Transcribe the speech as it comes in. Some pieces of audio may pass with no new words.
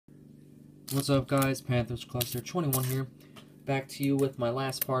What's up, guys? Panthers Cluster 21 here. Back to you with my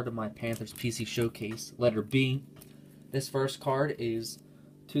last part of my Panthers PC Showcase, letter B. This first card is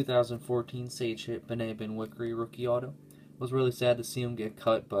 2014 Sage Hit Benet Ben Wickery rookie auto. Was really sad to see him get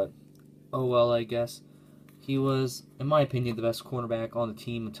cut, but oh well, I guess. He was, in my opinion, the best cornerback on the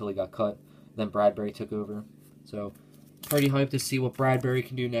team until he got cut. Then Bradbury took over. So, pretty hyped to see what Bradbury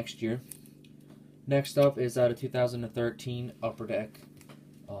can do next year. Next up is out of 2013 Upper Deck.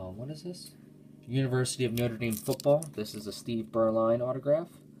 What is this? University of Notre Dame football. This is a Steve Berline autograph.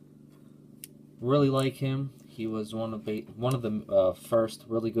 Really like him. He was one of the first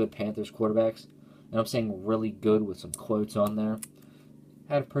really good Panthers quarterbacks, and I'm saying really good with some quotes on there.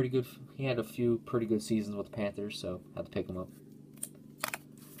 He had a few pretty good seasons with the Panthers, so had to pick him up.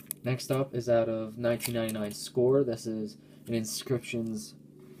 Next up is out of 1999 Score. This is an inscriptions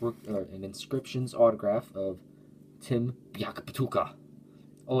autograph of Tim Biakapatuka.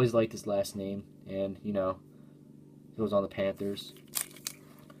 Always liked his last name, and he was on the Panthers.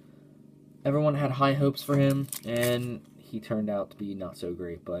 Everyone had high hopes for him, and he turned out to be not so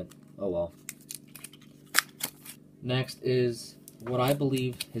great, but oh well. Next is what I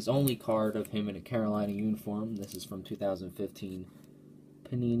believe his only card of him in a Carolina uniform. This is from 2015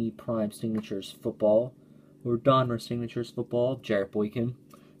 Panini Prime Signatures Football, or Donruss Signatures Football, Jarrett Boykin.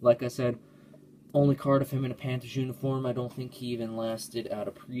 Like I said, only card of him in a Panthers uniform. I don't think he even lasted out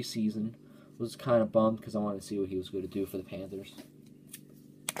of preseason. Was kind of bummed because I wanted to see what he was going to do for the Panthers.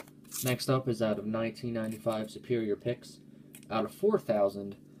 Next up is out of 1995 Superior Picks. Out of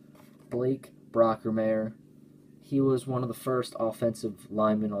 4,000, Blake Brockermeyer. He was one of the first offensive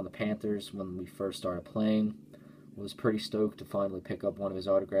linemen on the Panthers when we first started playing. Was pretty stoked to finally pick up one of his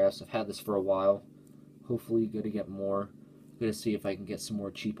autographs. I've had this for a while. Hopefully going to get more. Going to see if I can get some more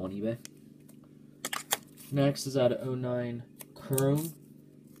cheap on eBay. Next is out of 09 Chrome.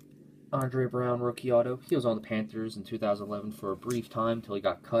 Andre Brown rookie auto. He was on the Panthers in 2011 for a brief time until he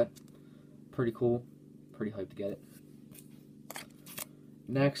got cut. Pretty cool. Pretty hyped to get it.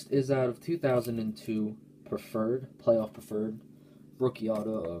 Next is out of 2002 Playoff Preferred rookie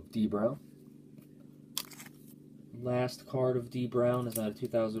auto of D. Brown. Last card of D. Brown is out of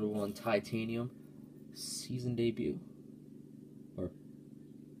 2001 Titanium season debut. Or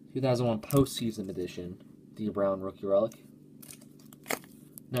 2001 postseason edition D. Brown rookie relic.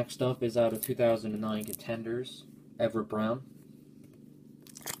 Next up is out of 2009 Contenders, Everett Brown.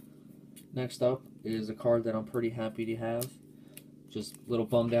 Next up is a card that I'm pretty happy to have. Just a little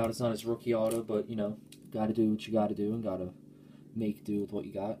bummed out it's not his rookie auto, but gotta do what you gotta do and gotta make do with what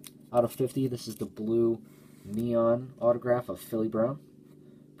you got. Out of 50, this is the blue neon autograph of Philly Brown.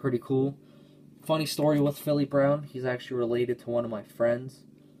 Pretty cool. Funny story with Philly Brown, he's actually related to one of my friends.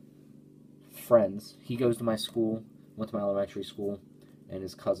 He goes to my school, went to my elementary school, and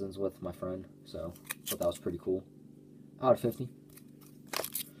his cousin's with my friend, so I thought that was pretty cool. Out of 50.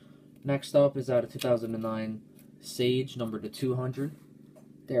 Next up is out of 2009 Sage, number to 200,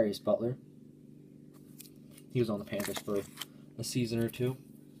 Darius Butler. He was on the Panthers for a season or two.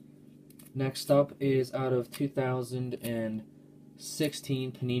 Next up is out of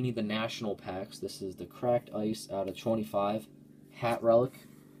 2016 Panini The National Packs. This is the Cracked Ice out of 25, Hat Relic,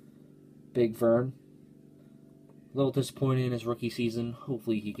 Big Vern. A little disappointed in his rookie season.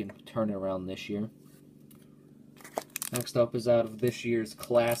 Hopefully he can turn it around this year. Next up is out of this year's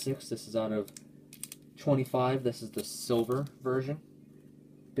Classics. This is out of 25. This is the silver version.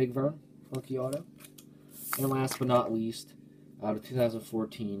 Big Vern, rookie auto. And last but not least, out of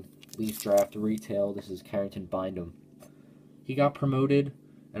 2014 Leaf Draft Retail, this is Carrington Bindum. He got promoted,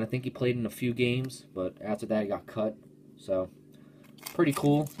 and I think he played in a few games, but after that he got cut. So, pretty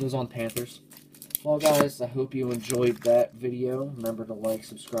cool. He was on Panthers. Well, guys, I hope you enjoyed that video. Remember to like,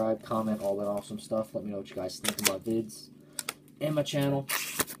 subscribe, comment, all that awesome stuff. Let me know what you guys think of my vids and my channel.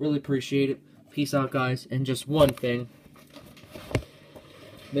 Really appreciate it. Peace out, guys. And just one thing.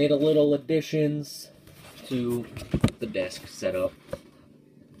 Made a little additions to the desk setup.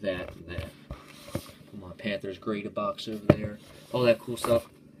 That. My Panthers graded box over there. All that cool stuff.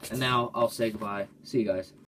 And now I'll say goodbye. See you guys.